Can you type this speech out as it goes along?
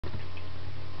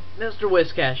Mr.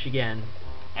 Whiscash again.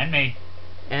 And me.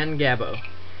 And Gabbo.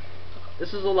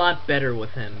 This is a lot better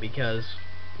with him because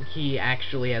he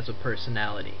actually has a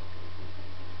personality.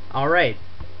 Alright.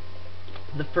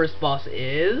 The first boss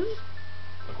is...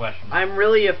 A question mark. I'm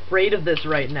really afraid of this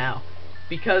right now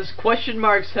because question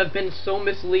marks have been so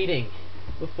misleading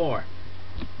before.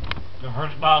 The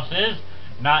first boss is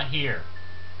not here.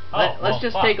 Let's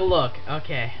just take a look.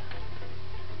 Okay.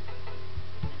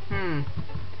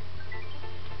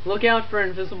 Look out for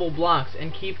invisible blocks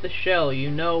and keep the shell. You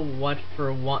know what,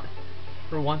 for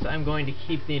once I'm going to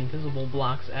keep the invisible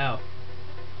blocks out.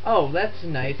 Oh, that's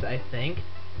nice, I think.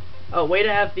 Oh, way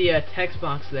to have the text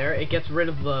box there. It gets rid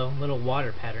of the little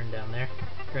water pattern down there.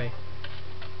 Great.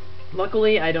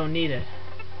 Luckily, I don't need it.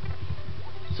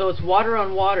 So it's water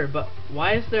on water, but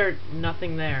why is there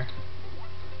nothing there?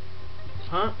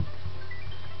 Huh?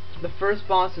 The first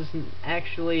boss is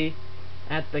actually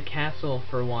at the castle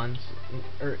for once.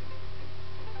 Or,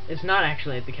 it's not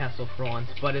actually at the castle for once,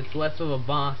 but it's less of a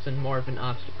boss and more of an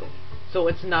obstacle. So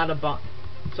it's not a boss.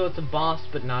 So it's a boss,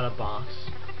 but not a boss.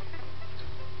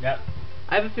 Yep.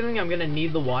 I have a feeling I'm gonna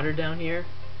need the water down here,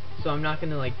 so I'm not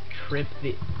gonna like trip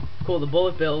the. Cool. The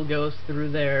bullet bill goes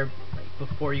through there like,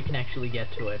 before you can actually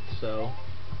get to it. So.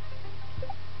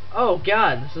 Oh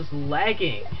God, this is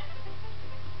lagging.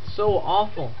 So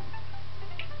awful.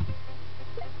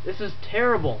 This is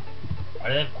terrible. Why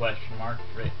do they have question marks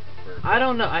for I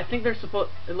don't know. I think they're supposed.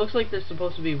 It looks like they're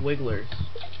supposed to be wigglers.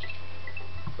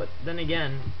 But then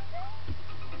again,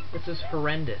 this is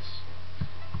horrendous.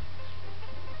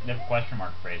 They have question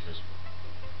mark phrases.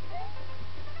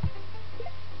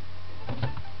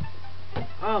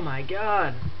 Oh my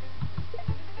God.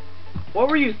 What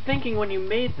were you thinking when you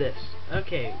made this?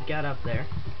 Okay, got up there.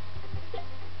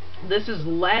 This is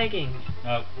lagging.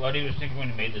 What he was thinking when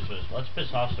he made this was, let's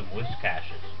piss off some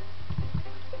Whiscashes.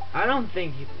 I don't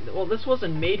think... Well, this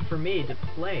wasn't made for me to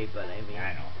play, but I mean...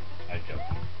 I know. I was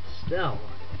joking. Still.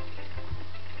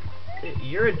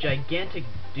 You're a gigantic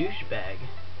douchebag.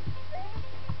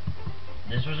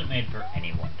 This wasn't made for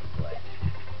anyone to play.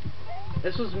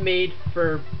 This was made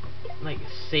for, like,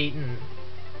 Satan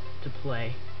to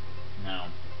play. No.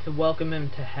 To welcome him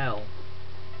to hell.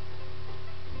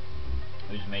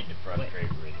 It was made to frustrate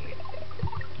Wrigley.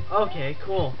 Okay,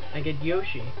 cool. I get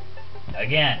Yoshi.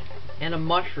 Again. And a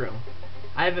mushroom.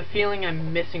 I have a feeling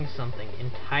I'm missing something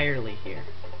entirely here.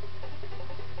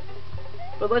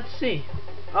 But let's see.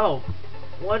 Oh,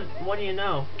 what do you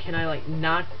know? Can I like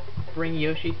not bring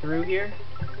Yoshi through here?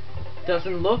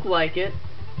 Doesn't look like it.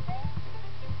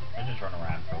 I'll just run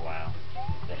around for a while.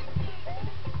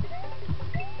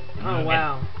 Oh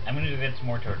wow. I'm gonna go get some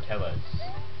more tortillas.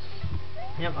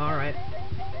 Yep, alright.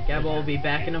 Gabbo will be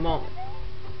back in a moment.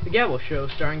 The Gabbo Show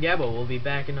starring Gabbo will be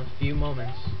back in a few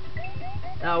moments.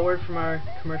 Now a word from our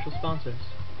commercial sponsors.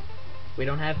 We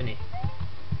don't have any.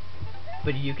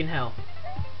 But you can help.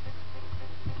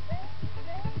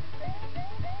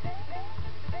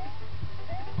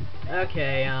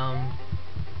 Okay,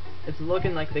 it's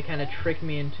looking like they kind of tricked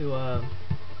me into a...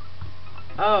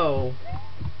 Oh.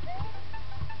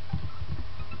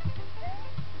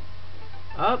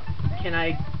 Up. Can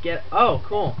I get... Oh,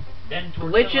 cool. Them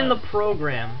tortillas. Glitch in the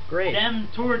program. Great. Them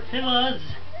tortillas.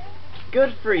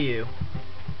 Good for you.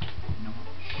 No,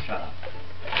 shut up.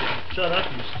 Shut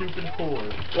up, you stupid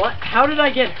whore. What? How did I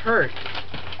get hurt?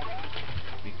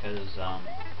 Because,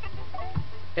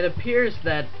 It appears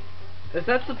that... Is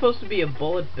that supposed to be a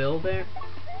bullet bill there?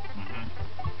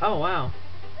 Oh, wow.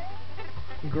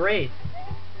 Great.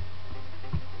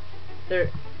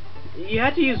 You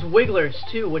had to use wigglers,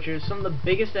 too, which are some of the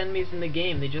biggest enemies in the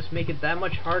game. They just make it that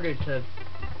much harder to...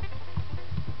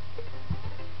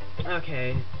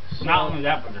 Okay, so... Not only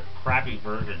that, but they're crappy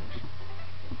versions.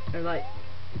 They're like...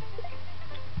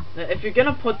 If you're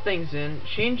gonna put things in,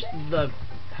 change the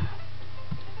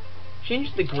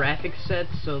graphic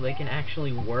sets so they can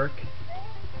actually work.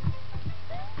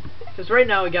 Because right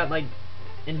now we got like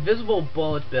invisible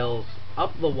bullet bills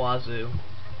up the wazoo.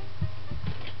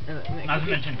 Not to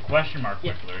mention question mark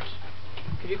yeah. wigglers.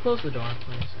 Could you close the door,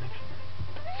 please?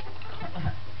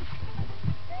 Actually.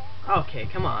 Okay,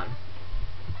 come on.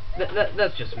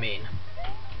 That's just mean.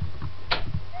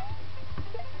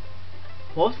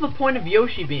 What's the point of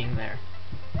Yoshi being there?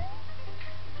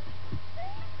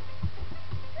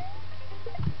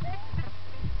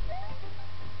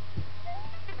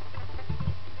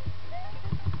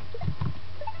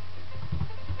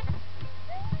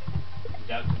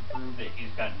 He's out to prove that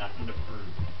he's got nothing to prove.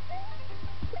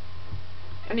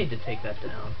 I need to take that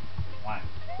down. Why?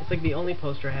 It's like the only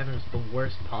poster I have and it's the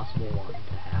worst possible one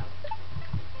to have.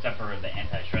 Except for the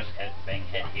anti-stress bang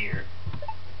head here.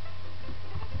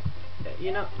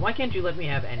 You know, why can't you let me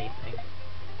have anything?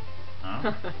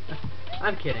 Huh?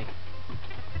 I'm kidding.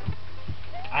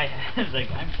 I was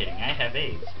like, I'm kidding. I have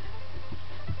AIDS.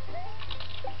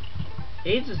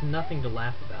 AIDS is nothing to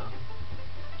laugh about.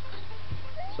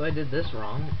 So I did this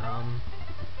wrong.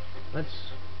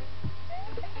 Let's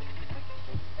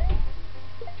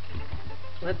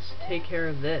take care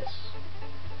of this.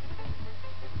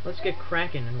 Let's get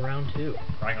cracking in round 2.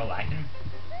 Crack-a-lackin'?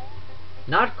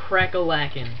 Not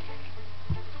crack-a-lackin'.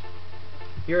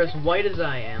 You're as white as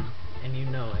I am, and you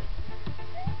know it.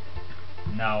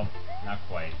 No, not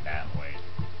quite that white.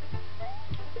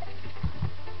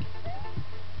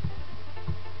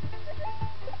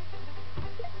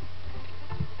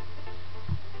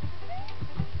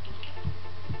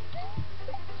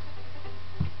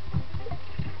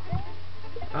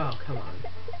 Oh, come on.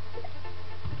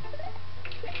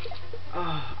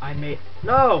 Oh, I made...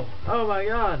 No! Oh my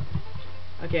god!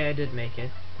 Okay, I did make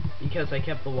it. Because I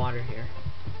kept the water here.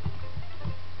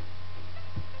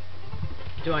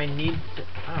 Do I need to...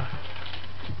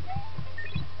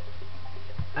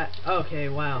 okay,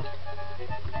 wow.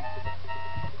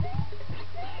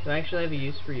 Do I actually have a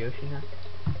use for Yoshi now?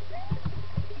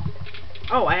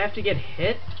 Oh, I have to get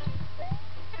hit?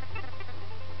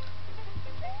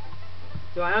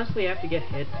 Do I honestly have to get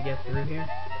hit to get through here?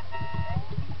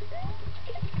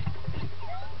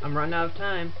 I'm running out of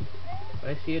time.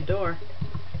 But I see a door.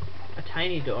 A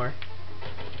tiny door.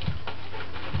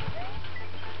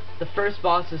 The first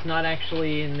boss is not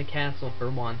actually in the castle for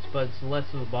once, but it's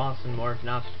less of a boss and more of an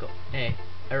obstacle. Hey,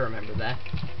 I remember that.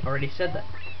 Already said that.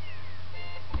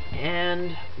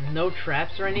 And no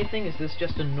traps or anything? Is this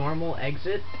just a normal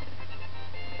exit?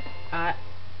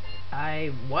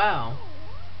 Wow.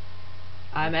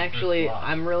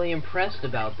 I'm really impressed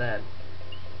about that.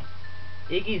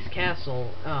 Iggy's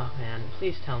castle, oh man,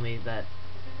 please tell me that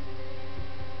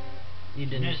you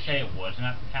didn't... Didn't it say it wasn't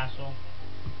at the castle?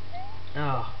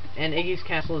 Oh, and Iggy's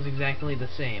castle is exactly the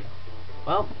same.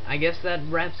 Well, I guess that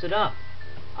wraps it up.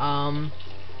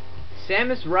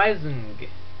 SamusRisng's.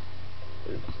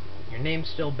 Your name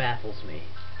still baffles me.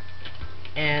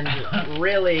 And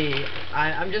really,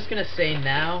 I'm just gonna say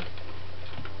now,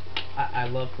 I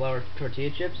love flour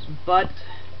tortilla chips, but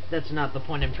that's not the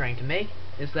point I'm trying to make,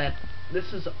 is that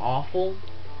this is awful,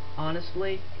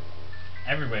 honestly.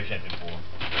 Everybody's had it before.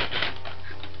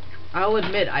 I'll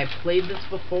admit, I played this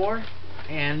before,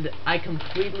 and I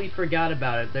completely forgot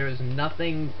about it. There was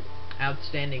nothing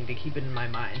outstanding to keep it in my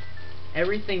mind.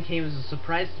 Everything came as a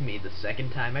surprise to me the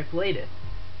second time I played it.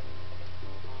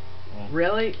 Well,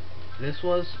 really? This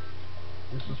was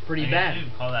pretty bad. I guess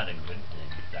you'd call that a good thing,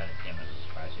 that it came as a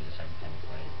surprise to you the second time you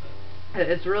played it, but...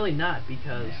 It's really not,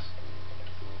 because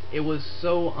it was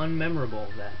so unmemorable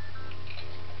that...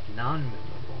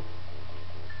 non-memorable.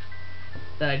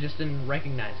 That I just didn't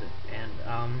recognize it. And,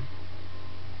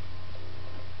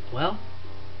 well...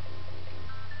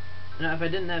 Now, if I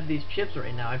didn't have these chips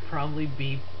right now, I'd probably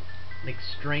be, like,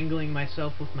 strangling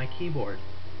myself with my keyboard.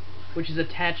 Which is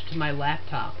attached to my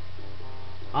laptop.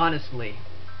 Honestly.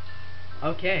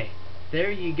 Okay.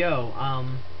 There you go.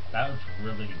 That was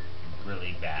really,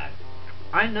 really bad.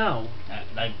 I know.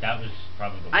 That was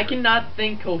probably the worst. I cannot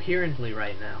think coherently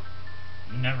right now.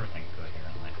 You never think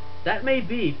coherently. That may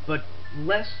be, but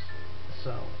less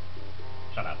so.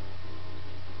 Shut up.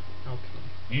 Okay.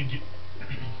 You do.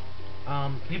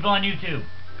 People on YouTube.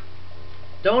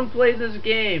 Don't play this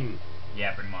game.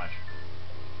 Yeah, pretty much.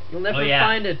 You'll never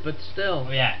find it, but still.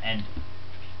 Oh yeah, and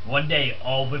one day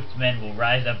all whipped men will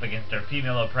rise up against their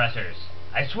female oppressors.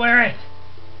 I swear it!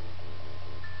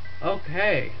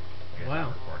 Okay.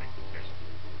 Wow.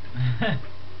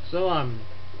 So,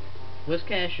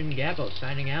 Wizcash and Gabbo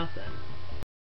signing out then.